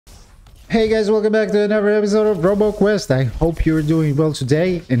Hey guys, welcome back to another episode of Roboquest. I hope you're doing well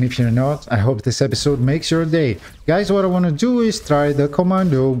today, and if you're not, I hope this episode makes your day. Guys, what I want to do is try the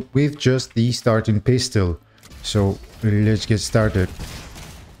commando with just the starting pistol. So, let's get started.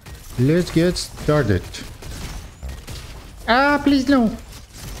 Let's get started. Ah, please no.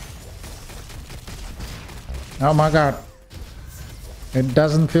 Oh my god. It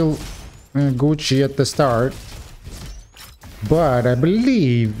doesn't feel Gucci at the start, but I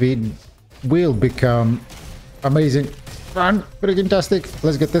believe it will become amazing. Run, freaking tastic.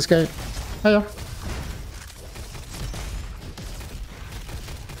 Let's get this guy. Hiya.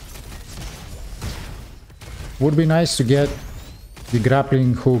 Would be nice to get the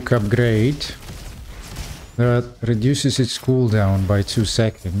grappling hook upgrade that reduces its cooldown by 2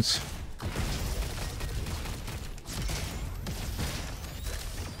 seconds.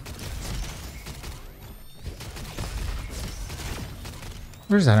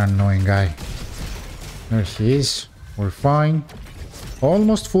 Where's that annoying guy? There he is. We're fine.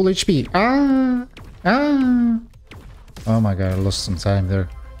 Almost full HP. Ah! Ah! Oh my god, I lost some time there.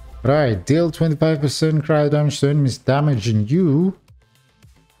 Right, deal 25% cryo damage to enemies damaging you.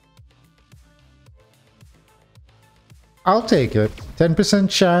 I'll take it. 10%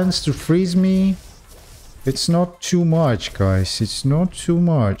 chance to freeze me. It's not too much, guys. It's not too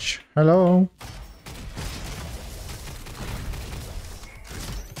much. Hello?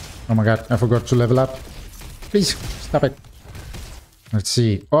 Oh my god, I forgot to level up. Please, stop it. Let's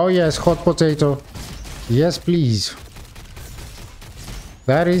see. Oh yes, hot potato. Yes, please.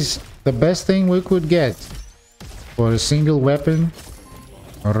 That is the best thing we could get for a single weapon.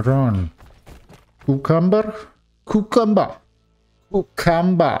 Run. Cucumber? Cucumber.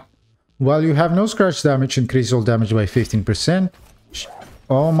 Cucumber. While you have no scratch damage, increase all damage by 15%.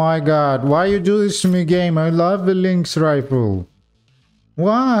 Oh my god, why you do this to me, game? I love the Lynx rifle.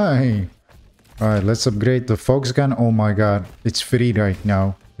 Why? Alright, let's upgrade the Fox gun. Oh my god, it's free right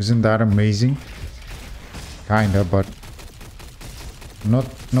now. Isn't that amazing? Kinda, but not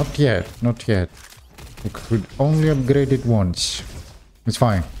yet. Not yet. We could only upgrade it once. It's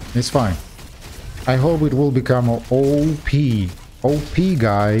fine. It's fine. I hope it will become a OP. OP,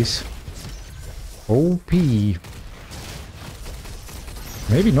 guys. OP.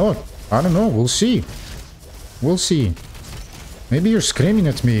 Maybe not. I don't know. We'll see. We'll see. Maybe you're screaming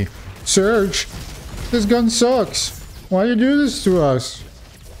at me. Serge, this gun sucks. Why you do this to us?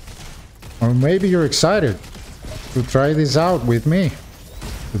 Or maybe you're excited to try this out with me.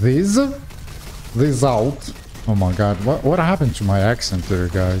 This out. Oh my god, what happened to my accent there,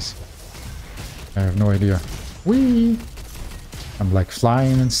 guys? I have no idea. Whee! I'm like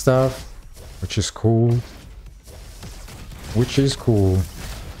flying and stuff, which is cool. Which is cool.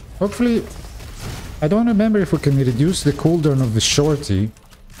 Hopefully, I don't remember if we can reduce the cooldown of the shorty.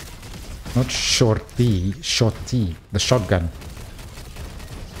 Not shorty, shotty, the shotgun.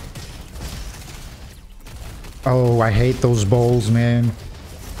 Oh, I hate those balls, man.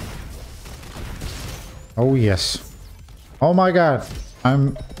 Oh yes. Oh my god.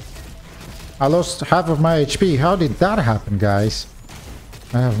 I lost half of my HP. How did that happen, guys?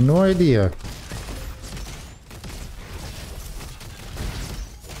 I have no idea.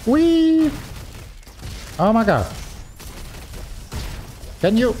 Whee! Oh my god.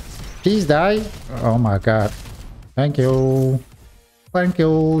 Can you please die? Oh my god. Thank you. Thank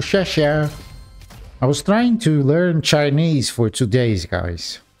you. Shasha. I was trying to learn Chinese for 2 days,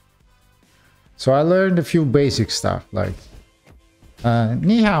 guys. So I learned a few basic stuff like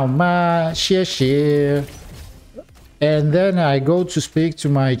Ni hao ma, xie xie. And then I go to speak to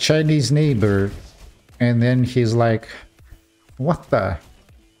my Chinese neighbor, and then he's like, What the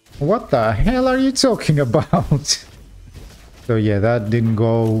hell are you talking about? So yeah, that didn't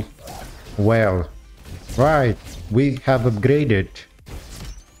go well. Right, we have upgraded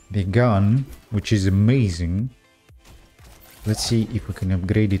the gun, which is amazing. Let's see if we can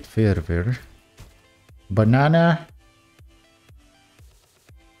upgrade it further. Banana.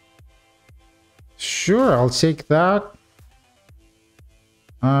 Sure, I'll take that.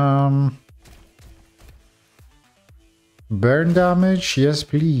 Burn damage? Yes,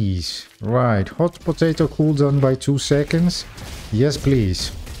 please. Right. Hot potato cooldown by 2 seconds? Yes,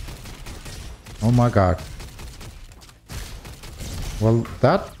 please. Oh my god. Well,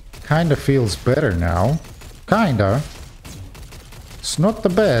 that kinda feels better now. Kinda. It's not the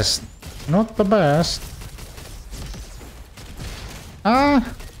best. Not the best.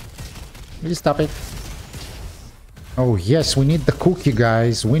 Ah! Please stop it. Oh yes, we need the cookie,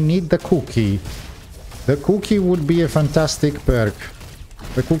 guys. We need the cookie. The cookie would be a fantastic perk.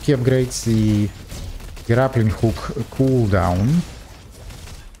 The cookie upgrades the grappling hook cooldown.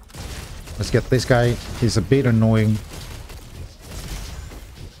 Let's get this guy. He's a bit annoying.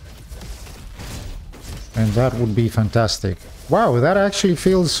 And that would be fantastic. Wow, that actually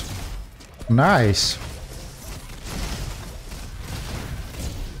feels nice.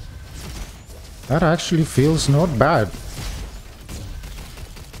 That actually feels not bad.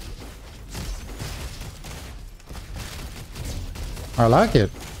 I like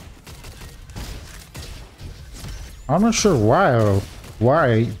it. I'm not sure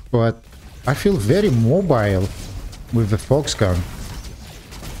why, but I feel very mobile with the Fox gun.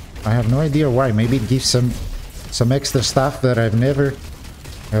 I have no idea why. Maybe it gives some extra stuff that I've never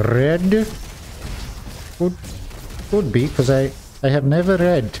read. Could be, because I have never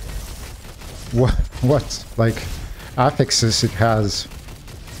read what like affixes it has.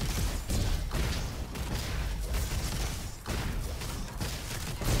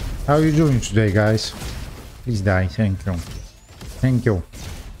 How are you doing today, guys? Please die. Thank you. Thank you.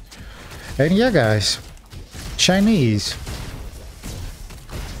 And yeah, guys, Chinese.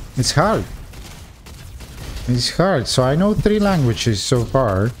 It's hard. It's hard. So I know 3 languages so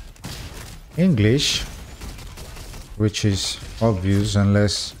far. English, which is obvious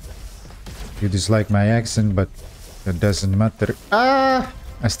unless you dislike my accent, but that doesn't matter. Ah!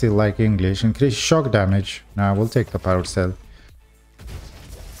 I still like English. Increase shock damage. Nah, we'll take the power cell.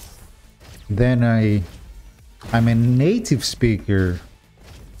 Then I'm a native speaker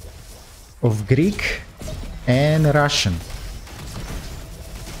of Greek and Russian.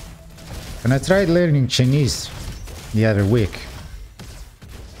 And I tried learning Chinese the other week.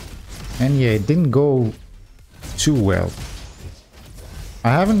 And yeah, it didn't go too well.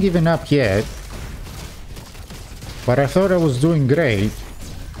 I haven't given up yet, but I thought I was doing great,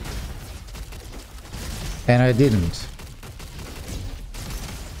 and I didn't.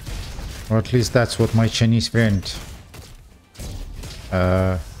 Or at least that's what my Chinese friend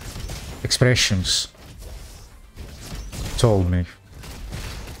expressions told me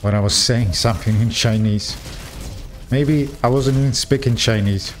when I was saying something in Chinese. Maybe I wasn't even speaking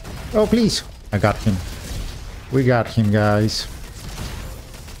Chinese. Oh, please. I got him. We got him, guys.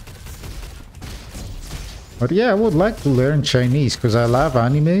 But yeah, I would like to learn Chinese because I love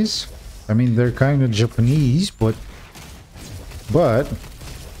animes. I mean, they're kind of Japanese, but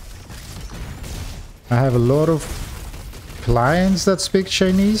I have a lot of clients that speak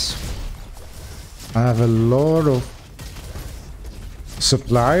Chinese. I have a lot of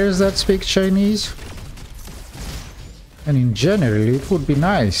suppliers that speak Chinese. And in general, it would be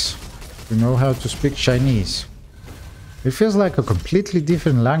nice to know how to speak Chinese. It feels like a completely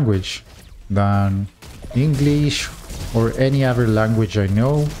different language than English or any other language I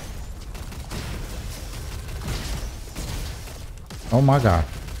know. Oh my god.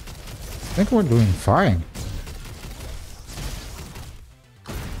 I think we're doing fine.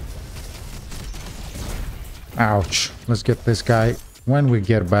 Ouch. Let's get this guy when we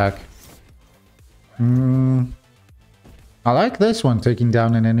get back. I like this one. Taking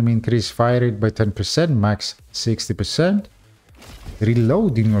down an enemy, increase fire rate by 10%, max 60%.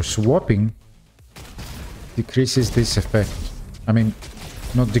 Reloading or swapping decreases this effect. I mean,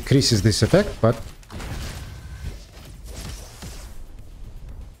 not decreases this effect, but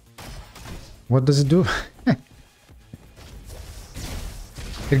what does it do?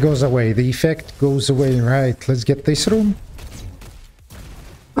 It goes away. The effect goes away. Right, let's get this room.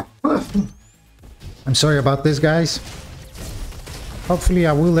 I'm sorry about this, guys. Hopefully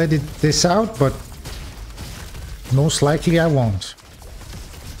I will edit this out, but most likely I won't.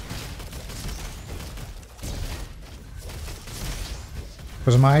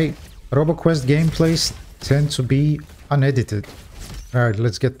 Because my Roboquest gameplays tend to be unedited. Alright,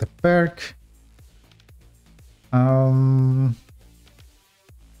 let's get the perk.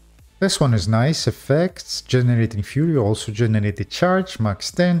 This one is nice. Effects, generating fury, also generated charge,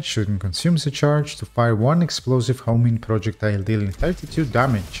 max 10, shooting consumes a charge to fire one explosive homing projectile dealing 32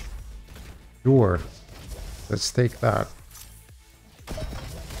 damage. Sure, let's take that.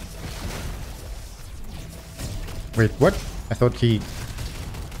 Wait, what? I thought he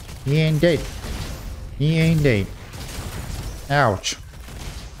ain't dead. He ain't dead. Ouch.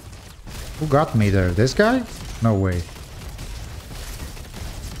 Who got me there? This guy? No way.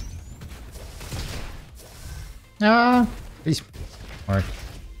 Ah, please. Alright.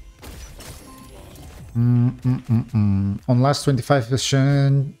 On last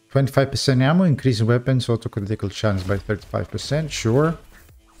 25% ammo, increase weapons auto-critical chance by 35%. Sure.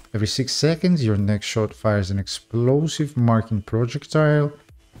 Every 6 seconds, your next shot fires an explosive marking projectile.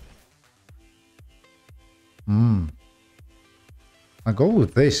 I'll go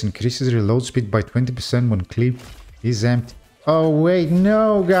with this. Increases reload speed by 20% when clip is empty. Oh, wait.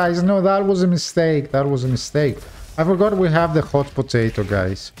 No, guys. No, that was a mistake. That was a mistake. I forgot we have the hot potato,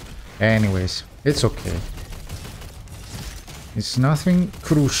 guys. Anyways, it's okay. It's nothing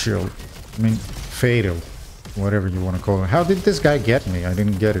crucial. I mean, fatal. Whatever you want to call it. How did this guy get me? I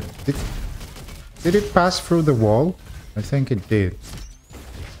didn't get it. Did it pass through the wall? I think it did.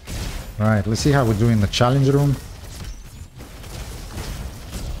 Right, let's see how we do in the challenge room.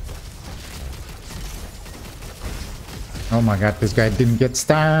 Oh my god, this guy didn't get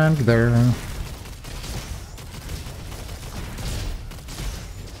stunned there.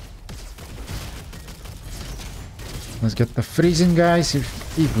 Let's get the freezing guys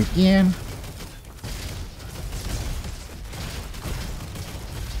if we can.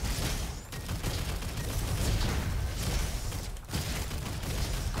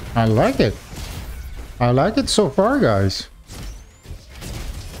 I like it. I like it so far, guys.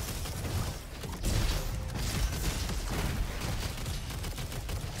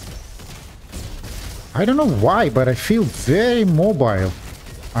 I don't know why, but I feel very mobile.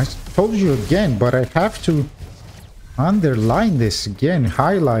 I told you again, but I have to underline this again,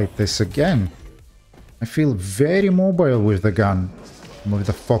 highlight this again. I feel very mobile with the gun, with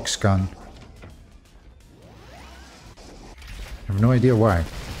the fox gun. I have no idea why.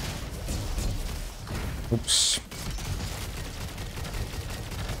 Oops.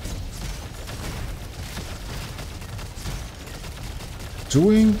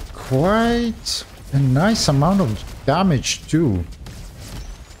 Doing quite a nice amount of damage too.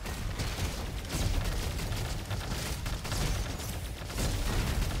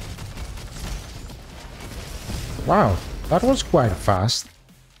 Wow, that was quite fast.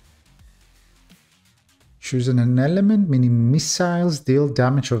 Choosing an element, meaning missiles deal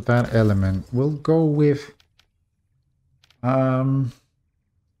damage of that element. We'll go with... Cryo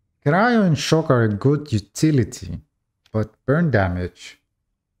and shock are a good utility, but burn damage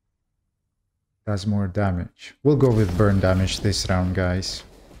does more damage. We'll go with burn damage this round, guys.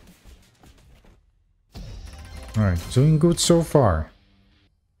 Alright, doing good so far.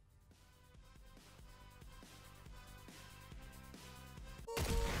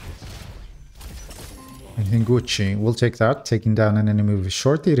 I think Gucci, we'll take that. Taking down an enemy with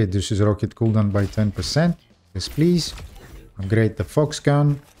shorty reduces rocket cooldown by 10%. Yes, please. Upgrade the fox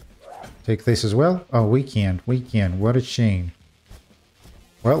gun. Take this as well. Oh, we can't. We can't. What a shame.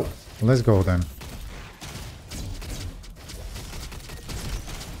 Well, let's go then.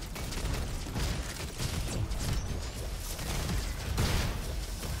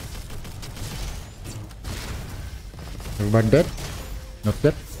 Everybody dead? Not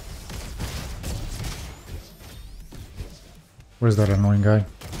dead? Where's that annoying guy?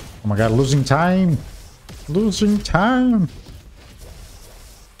 Oh my god, losing time! Losing time!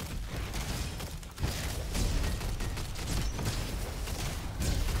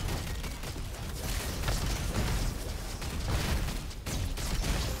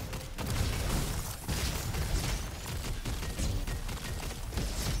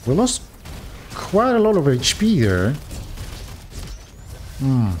 We lost quite a lot of HP there.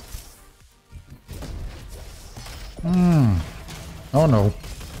 Oh no.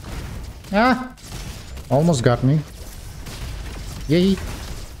 Ah! Almost got me. Yay!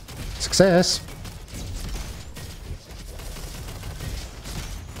 Success!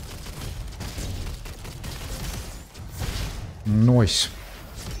 Nice.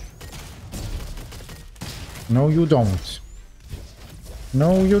 No, you don't.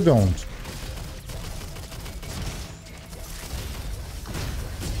 No, you don't.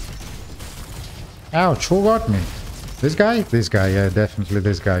 Ouch, who got me? This guy? This guy, yeah, definitely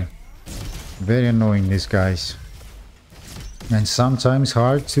this guy. Very annoying, these guys. And sometimes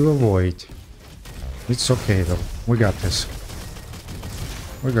hard to avoid. It's okay though, we got this.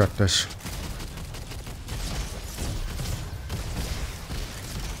 We got this.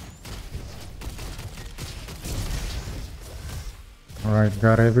 Alright,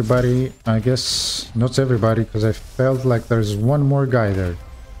 got everybody. I guess not everybody, because I felt like there's one more guy there.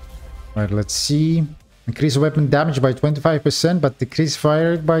 Alright, let's see. Increase weapon damage by 25%, but decrease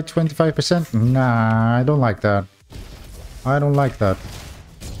fire by 25%? Nah, I don't like that. I don't like that.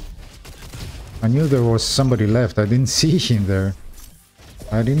 I knew there was somebody left. I didn't see him there.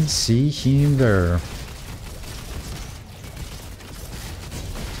 I didn't see him there.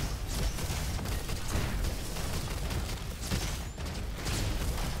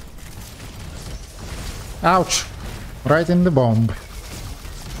 Ouch! Right in the bomb.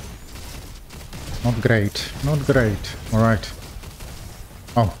 Not great. Not great. Alright.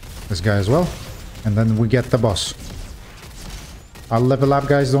 Oh, this guy as well. And then we get the boss. I'll level up,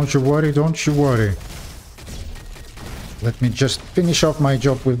 guys. Don't you worry. Don't you worry. Let me just finish off my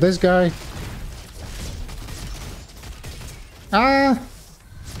job with this guy. Ah!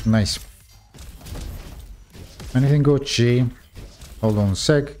 Nice. Anything good, G? Hold on a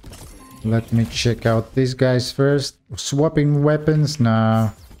sec. Let me check out these guys first. Swapping weapons? Nah,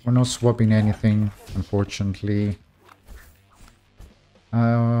 we're not swapping anything, unfortunately.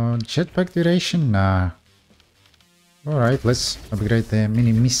 Jetpack duration? Nah. Alright, let's upgrade the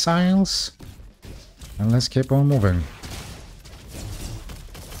mini missiles. And let's keep on moving.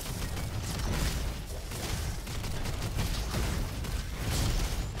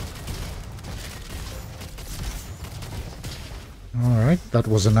 Alright, that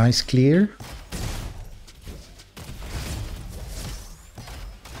was a nice clear.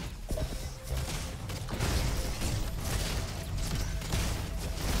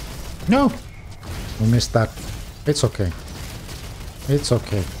 No! We missed that. It's okay. It's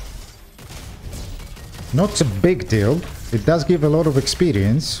okay. Not a big deal. It does give a lot of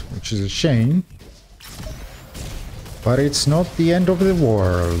experience, which is a shame. But it's not the end of the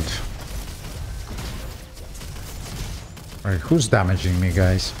world. Alright, who's damaging me,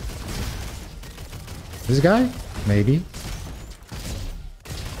 guys? This guy? Maybe.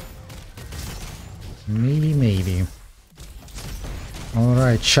 Maybe.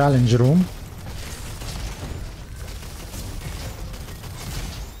 Alright, challenge room.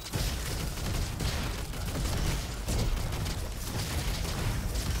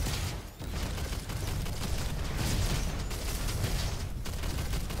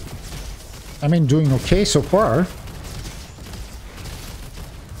 I mean, doing okay so far.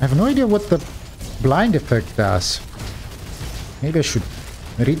 I have no idea what the blind effect does. Maybe I should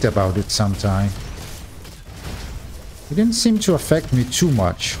read about it sometime. It didn't seem to affect me too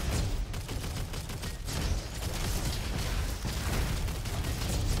much.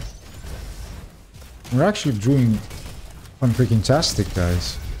 We're actually doing freaking-tastic,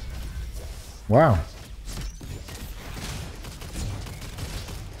 guys. Wow.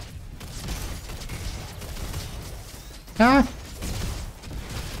 Ah!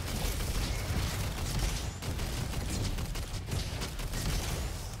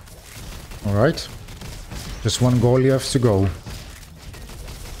 Alright. Just one goal you have to go.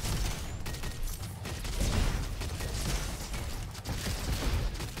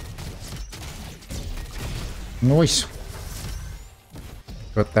 Nice.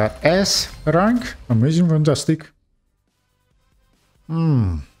 Got that S rank. Amazing, fantastic.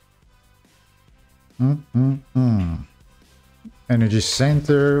 Energy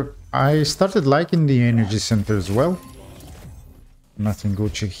center. I started liking the energy center as well. Nothing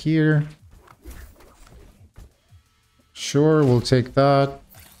Gucci here. Sure, we'll take that.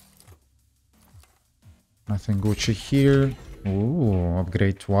 Nothing Gucci here. Ooh,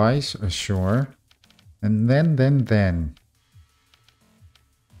 upgrade twice. Sure. And then.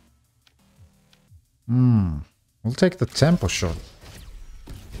 We'll take the tempo shot.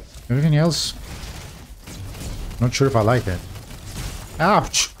 Everything else, not sure if I like it.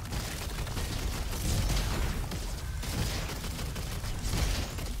 Ouch!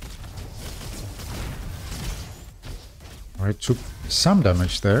 Alright, took some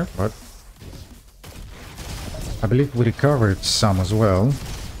damage there, but I believe we recovered some as well.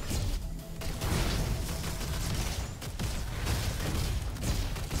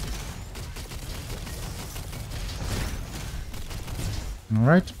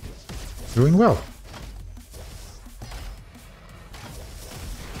 Alright, doing well.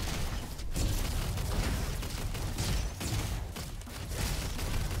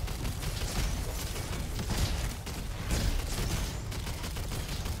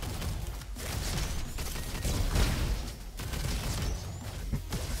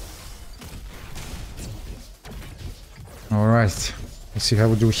 Alright, let's see how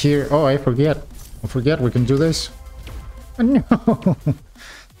we do here. Oh, I forget we can do this. Oh, no!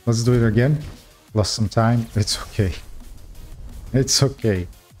 Let's do it again. Lost some time. It's okay. It's okay.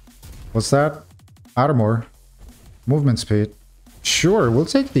 What's that? Armor. Movement speed. Sure, we'll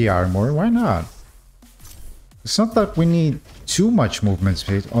take the armor. Why not? It's not that we need too much movement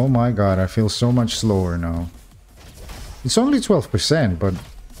speed. Oh my god, I feel so much slower now. It's only 12%, but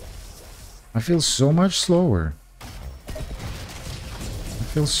I feel so much slower.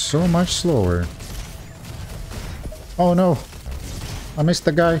 I feel so much slower. Oh no! I missed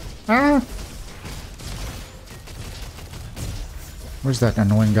the guy. Ah! Where's that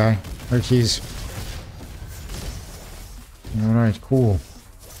annoying guy? There he is. Alright, cool.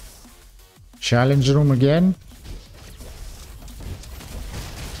 Challenge room again.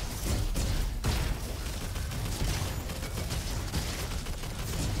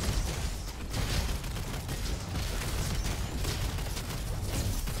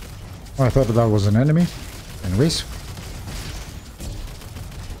 Oh, I thought that was an enemy. Anyways.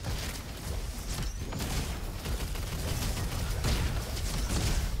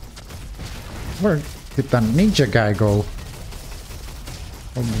 Where did that ninja guy go?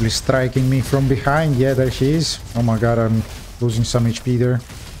 Probably striking me from behind. Yeah, there she is. Oh my god, I'm losing some HP there.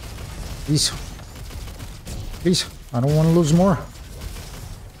 Please. Please, I don't want to lose more.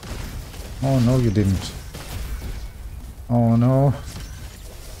 Oh no, you didn't. Oh no.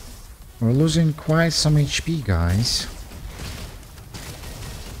 We're losing quite some HP, guys.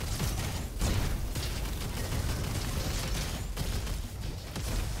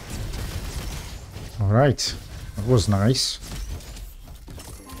 Alright, that was nice.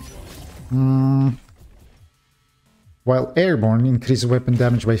 While airborne, increases weapon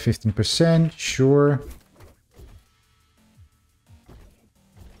damage by 15%, sure.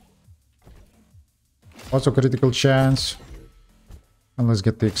 Also critical chance. And let's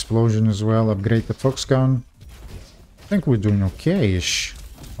get the explosion as well, upgrade the fox gun. I think we're doing okay-ish.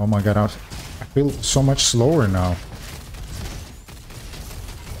 Oh my god, I feel so much slower now.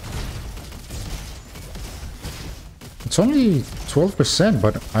 It's only 12%,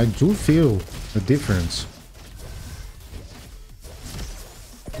 but I do feel the difference.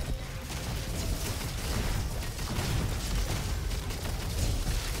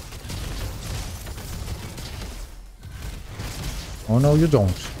 Oh no, you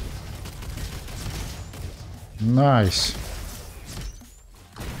don't. Nice.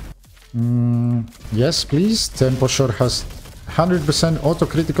 Yes, please. Tempo shot has 100% auto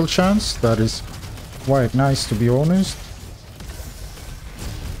critical chance. That is quite nice, to be honest.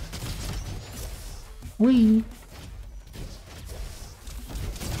 Whee!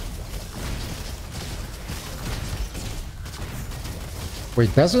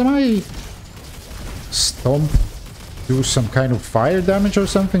 Wait, doesn't my stomp do some kind of fire damage or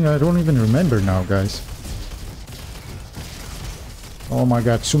something? I don't even remember now, guys. Oh my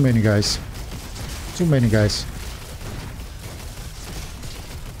god, too many guys. Too many guys.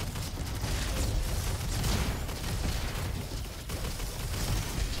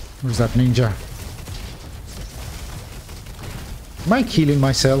 Where's that ninja? Am I killing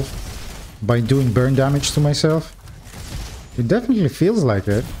myself by doing burn damage to myself? It definitely feels like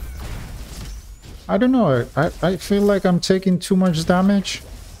it. I don't know. I feel like I'm taking too much damage.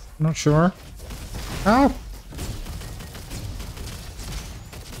 Not sure. Ah!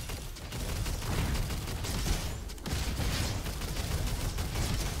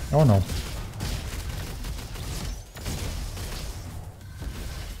 Oh no.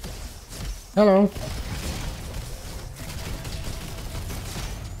 Hello.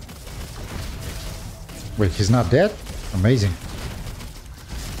 Wait, he's not dead? Amazing.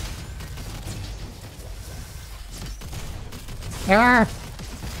 Ah!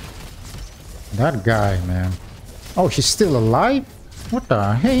 That guy, man. Oh, he's still alive? What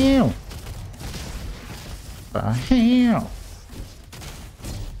the hell? What the hell?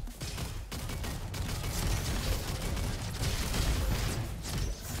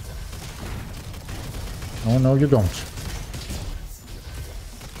 Oh, no, you don't.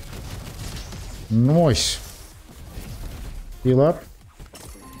 Nice. Heal up.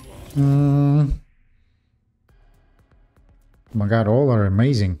 Oh my god, all are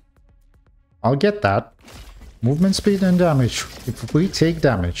amazing. I'll get that. Movement speed and damage. If we take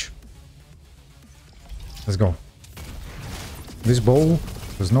damage. Let's go. This bow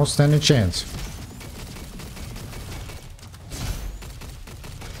does not stand a chance.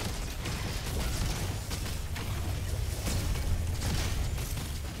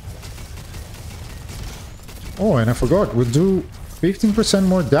 Oh, and I forgot, we'll do 15%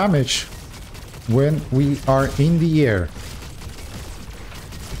 more damage when we are in the air.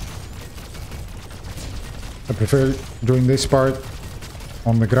 I prefer doing this part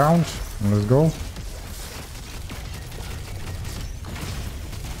on the ground. Let's go.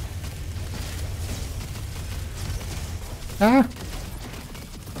 Ah!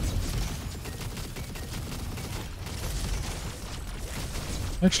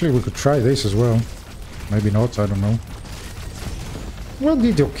 Actually, we could try this as well. Maybe not, I don't know. Well,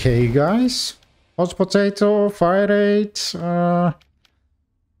 did okay, guys. Hot potato, fire rate.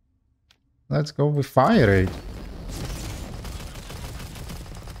 Let's go with fire rate.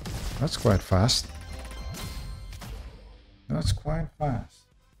 That's quite fast. That's quite fast.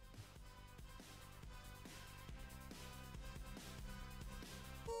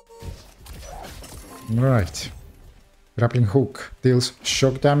 Right. Grappling hook deals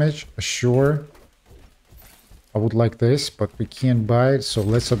shock damage, sure. I would like this, but we can't buy it, so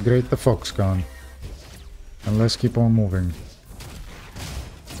let's upgrade the fox gun. And let's keep on moving.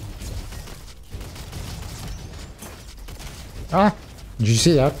 Ah! Did you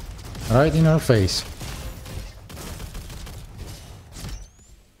see that? Right in our face.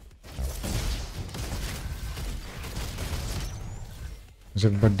 Is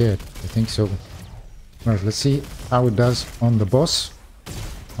everybody dead? I think so. Right, let's see how it does on the boss.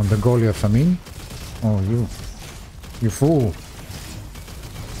 On the Golia Famine. Oh, you fool.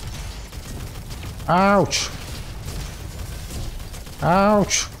 Ouch!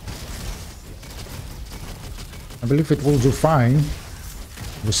 Ouch! I believe it will do fine.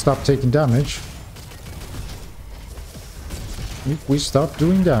 We stop taking damage. If we stop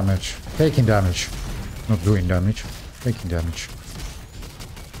doing damage. Taking damage. Not doing damage. Taking damage.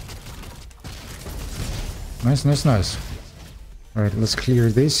 Nice, nice, nice. Alright, let's clear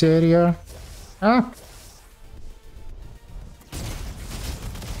this area. Ah!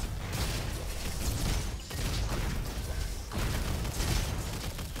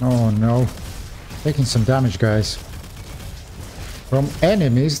 Oh no. Taking some damage, guys. From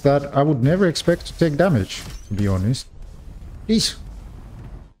enemies that I would never expect to take damage, to be honest. Please.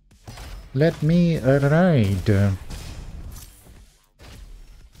 Let me ride.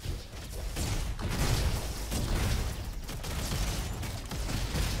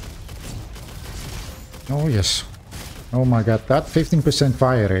 Oh yes. Oh my god, that 15%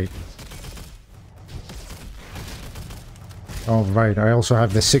 fire rate. Oh right, I also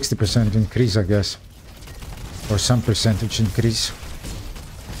have the 60% increase, I guess. Or some percentage increase.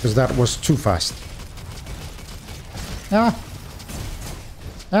 Because that was too fast. Ah!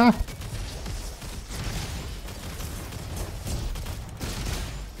 Ah!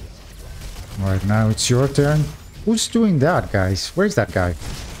 Alright, now it's your turn. Who's doing that, guys? Where's that guy?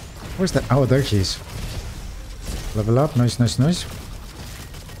 Where's that? Oh, there he is. Level up. Nice, nice, nice.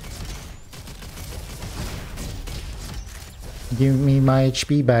 Give me my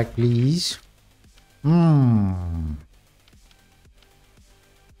HP back, please.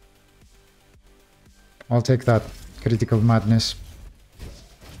 I'll take that critical madness.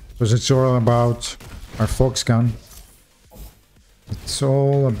 Because it's all about our fox gun. It's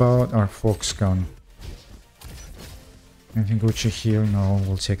all about our fox gun. Anything Gucci here? No,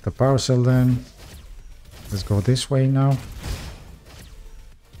 we'll take the power cell then. Let's go this way now.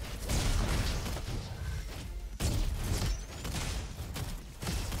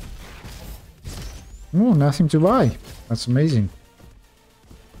 Oh, nothing to buy. That's amazing.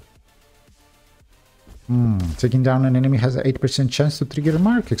 Taking down an enemy has an 8% chance to trigger a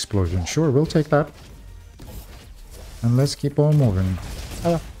mark explosion. Sure, we'll take that. And let's keep on moving.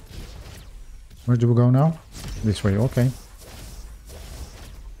 Where do we go now? This way, okay.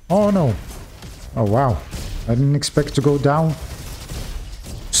 Oh no. Oh wow. I didn't expect to go down.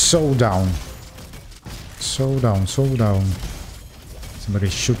 So down. So down, so down.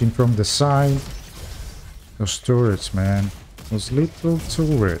 Somebody's shooting from the side. Those turrets, man. Those little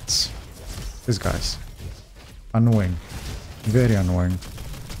turrets. These guys. Annoying. Very annoying.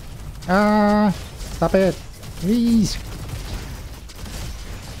 Ah! Stop it! Please!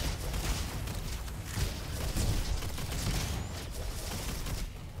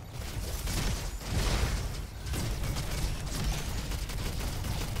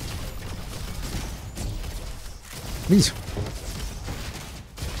 Please!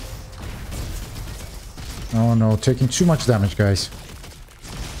 Oh no, taking too much damage, guys.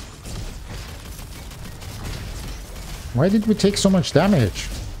 Why did we take so much damage?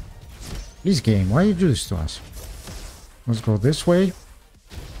 Please, game, why you do this to us? Let's go this way.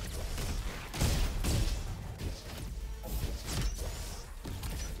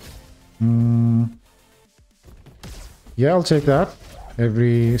 Yeah, I'll take that.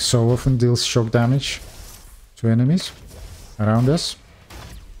 Every so often deals shock damage to enemies around us.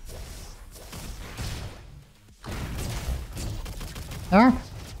 Ah!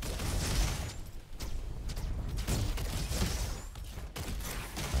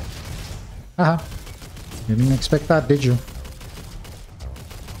 Haha. You didn't expect that, did you?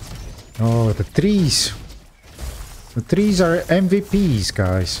 Oh, the trees. The trees are MVPs,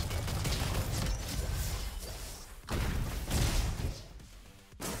 guys.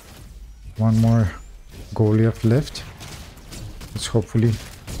 One more Goliath left. Let's hopefully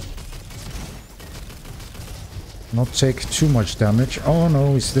not take too much damage. Oh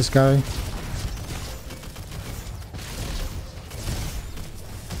no, it's this guy.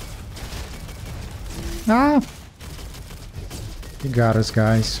 Ah! You got us,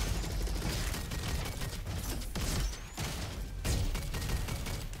 guys.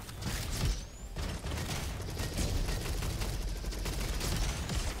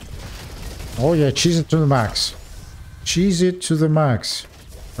 Oh yeah, cheese it to the max. Cheese it to the max.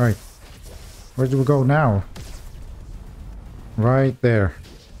 Right. Where do we go now? Right there.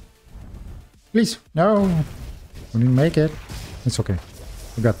 Please, no. We didn't make it. It's okay.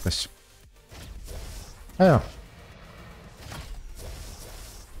 We got this. Oh.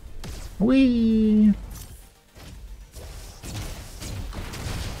 Whee!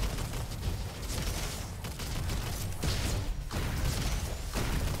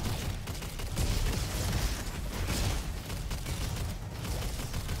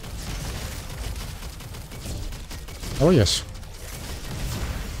 Oh yes.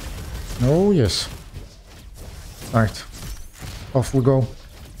 Oh yes. Alright. Off we go.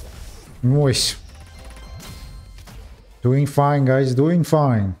 Nice. Doing fine, guys. Doing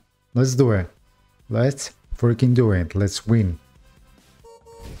fine. Let's do it. Let's freaking do it. Let's win.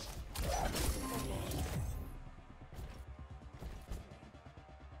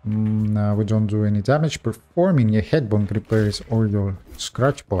 No, we don't do any damage. Performing a headbone repairs or your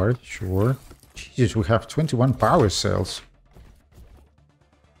scratch bar. Sure. Jesus, we have 21 power cells.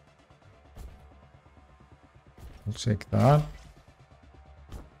 We'll take that.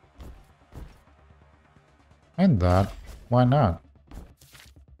 And that. Why not?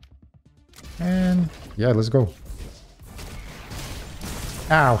 And yeah, let's go.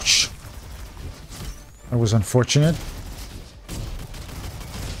 Ouch. That was unfortunate.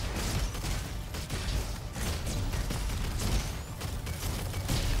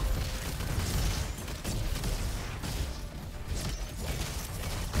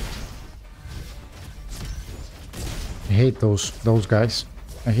 I hate those guys.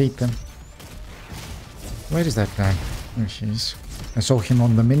 I hate them. Where is that guy? There he is. I saw him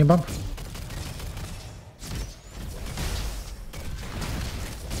on the minimap.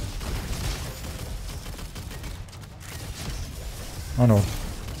 Oh no.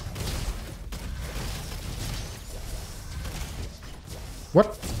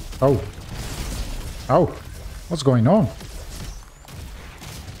 What? Oh. Oh. What's going on?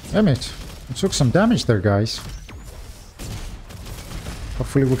 Damn it. I took some damage there, guys.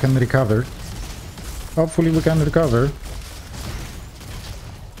 Hopefully we can recover. Hopefully we can recover.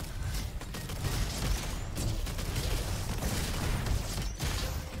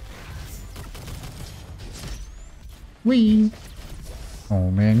 Whee! Oh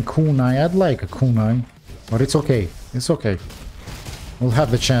man, kunai. I'd like a kunai. But it's okay. It's okay. We'll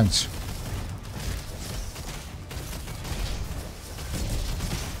have the chance.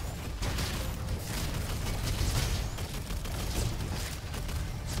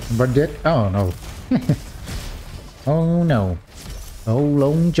 But did... Oh no. Oh no. Oh,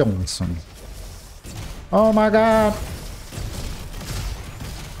 Long Johnson. Oh my god.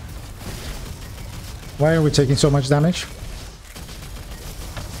 Why are we taking so much damage?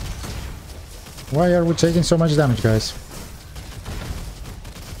 Why are we taking so much damage, guys?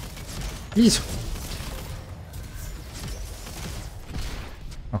 Please.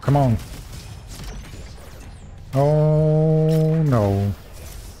 Oh, come on. Oh no.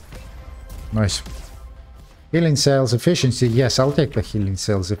 Nice. Healing cells efficiency. Yes, I'll take the healing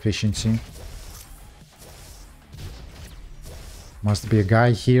cells efficiency. Must be a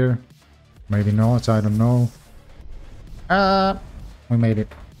guy here. Maybe not, I don't know. We made it.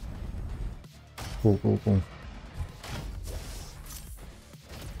 Cool, cool, cool.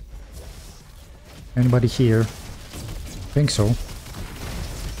 Anybody here? Think so.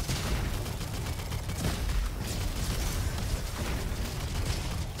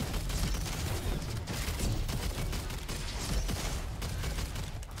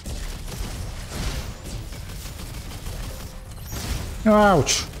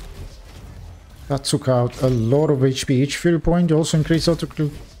 Ouch! That took out a lot of HP. Each fuel point also increased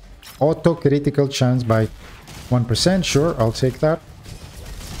auto critical chance by 1%. Sure, I'll take that.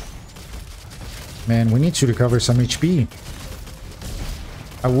 Man, we need to recover some HP.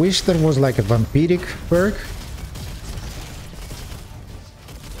 I wish there was like a vampiric perk.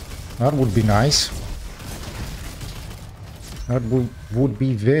 That would be nice. That would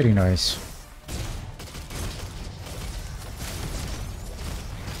be very nice.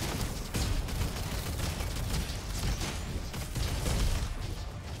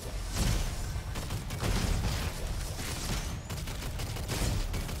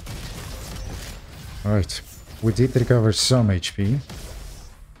 Right, we did recover some HP.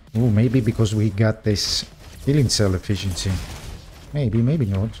 Oh, maybe because we got this healing cell efficiency. Maybe, maybe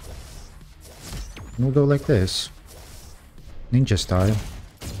not. We'll go like this. Ninja style.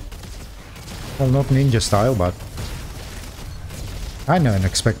 Well, not ninja style, but kinda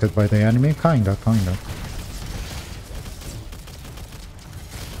unexpected by the enemy. Kinda.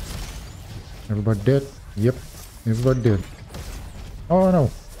 Everybody dead? Yep, everybody dead. Oh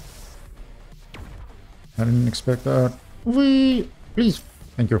no. I didn't expect that. Please.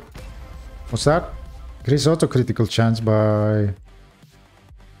 Thank you. What's that? Increase auto critical chance by...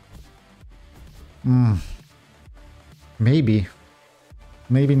 Maybe.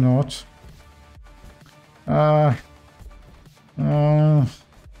 Maybe not.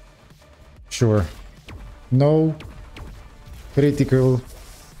 Sure. No critical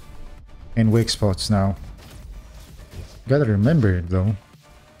and weak spots now. Gotta remember it though.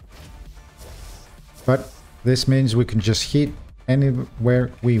 But this means we can just hit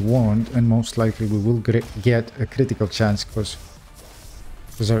anywhere we want, and most likely we will get a critical chance because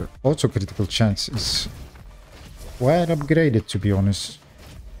our auto critical chance is quite upgraded, to be honest.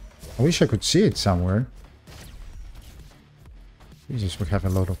 I wish I could see it somewhere. Jesus, we have a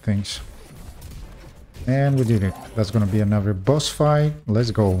lot of things. And we did it. That's gonna be another boss fight. Let's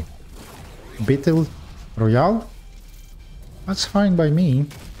go. Battle Royale? That's fine by me.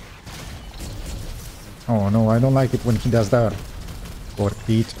 Oh no, I don't like it when he does that. Or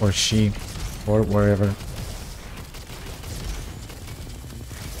it, or she, or wherever.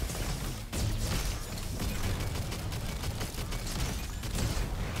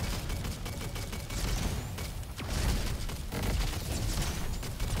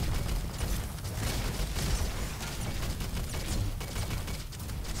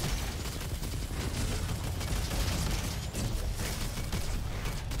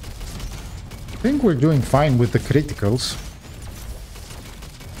 I think we're doing fine with the criticals.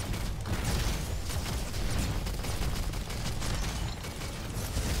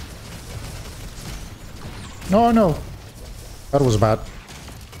 No, no. That was bad.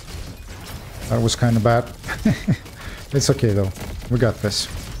 That was kind of bad. It's okay though. We got this.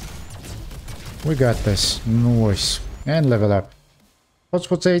 We got this. Nice. And level up. Hot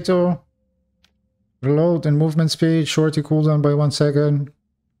potato. Reload and movement speed. Shorty cooldown by 1 second.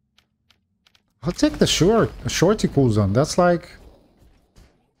 I'll take the shorty cooldown. That's like...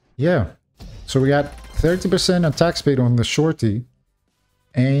 Yeah. So we got 30% attack speed on the shorty.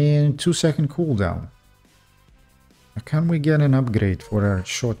 And 2-second cooldown. Can we get an upgrade for our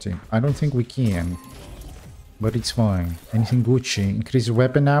shorty? I don't think we can. But it's fine. Anything Gucci? Increase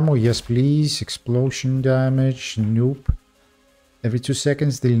weapon ammo? Yes, please. Explosion damage? Nope. Every 2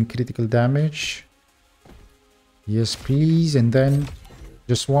 seconds dealing critical damage? Yes, please. And then...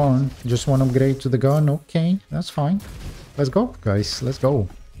 Just one upgrade to the gun. Okay, that's fine. Let's go, guys. Let's go.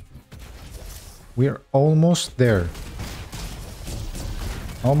 We're almost there.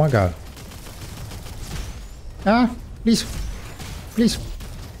 Oh my god. Ah, please. Please.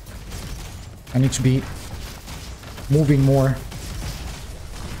 I need to be moving more.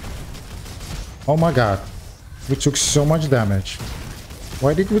 Oh my god. We took so much damage.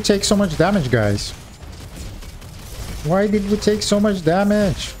 Why did we take so much damage, guys? Why did we take so much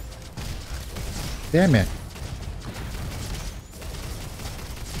damage? Damn it.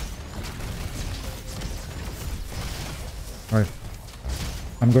 Alright.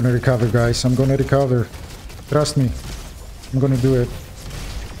 I'm gonna recover, guys. I'm gonna recover. Trust me. I'm gonna do it.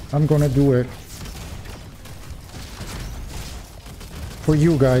 I'm gonna do it. For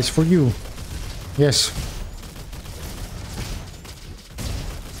you, guys. For you. Yes.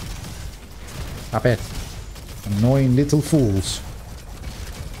 Stop it. Annoying little fools.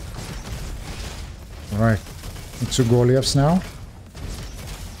 Alright. 2 Goliaths now.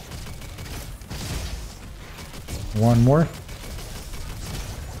 One more.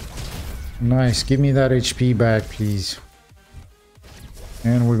 Nice. Give me that HP back, please.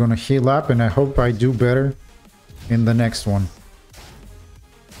 And we're gonna heal up, and I hope I do better in the next one.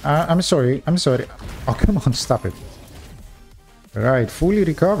 I'm sorry. I'm sorry. Oh, come on. Stop it. Alright. Fully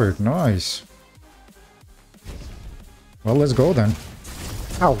recovered. Nice. Well, let's go then.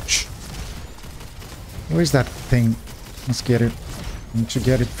 Ouch. Where's that thing? Let's get it. Need to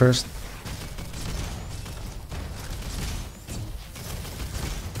get it first.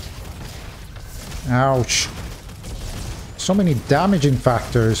 Ouch. So many damaging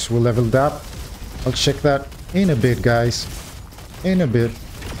factors we leveled up. I'll check that in a bit, guys. In a bit.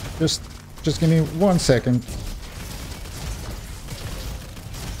 Just give me 1 second.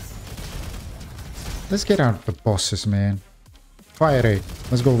 Let's get out the bosses, man. Fire rate.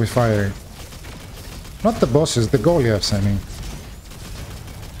 Let's go with fire rate. Not the bosses, the Goliaths, I mean.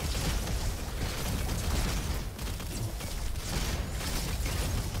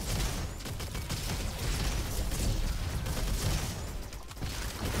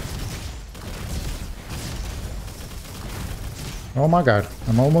 Oh my god,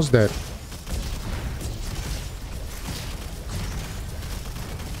 I'm almost dead.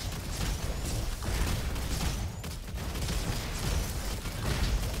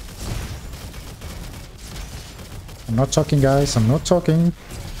 I'm not talking, guys. I'm not talking.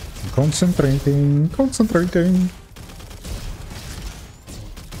 I'm concentrating. Concentrating.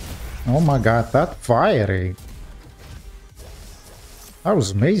 Oh my god, that fire! That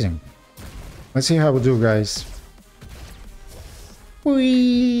was amazing. Let's see how we do, guys.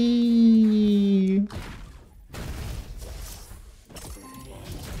 Whee!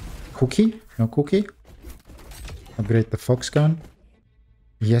 Cookie? No cookie? Upgrade the fox gun.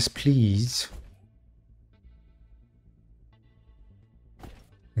 Yes, please.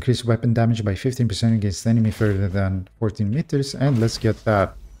 Increase weapon damage by 15% against enemy further than 14 meters. And let's get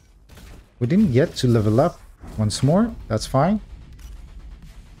that. We didn't get to level up once more. That's fine.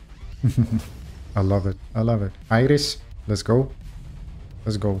 I love it. I love it. Iris, let's go.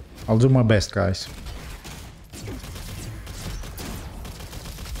 Let's go. I'll do my best, guys.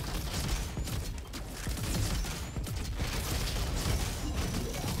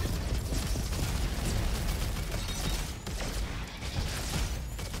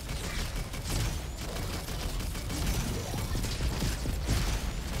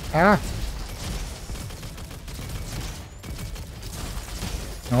 Ah!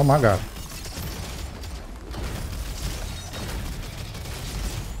 Oh my god.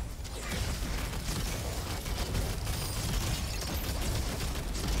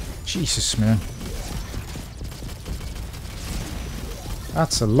 Jesus, man.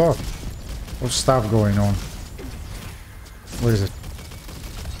 That's a lot of stuff going on. Where is it?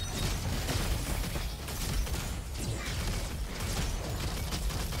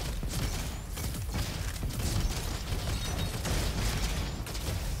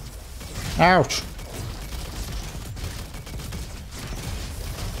 Ouch!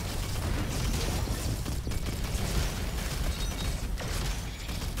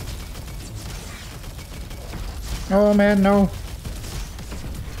 Oh man, no.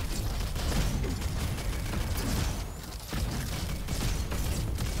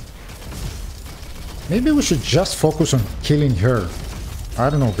 Maybe we should just focus on killing her.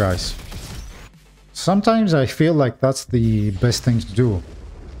 I don't know, guys. Sometimes I feel like that's the best thing to do.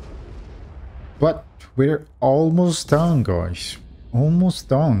 But we're almost done, guys. Almost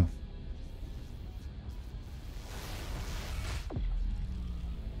done.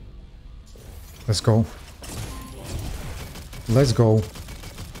 Let's go. Let's go.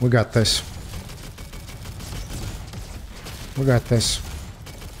 We got this. We got this.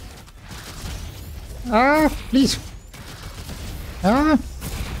 Ah, please. Ah.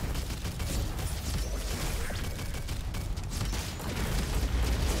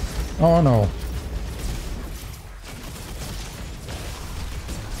 Oh no.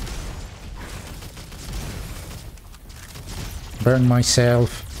 Burn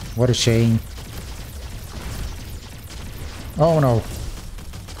myself. What a shame. Oh no.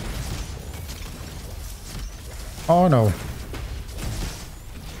 Oh no.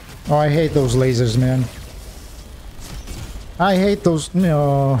 Oh, I hate those lasers, man. I hate those.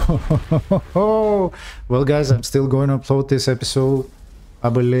 No. Well, guys, I'm still going to upload this episode. I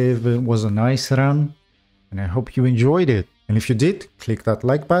believe it was a nice run, and I hope you enjoyed it. And if you did, click that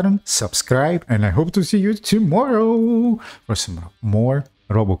like button, subscribe, and I hope to see you tomorrow for some more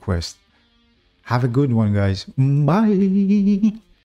Roboquest. Have a good one, guys. Bye.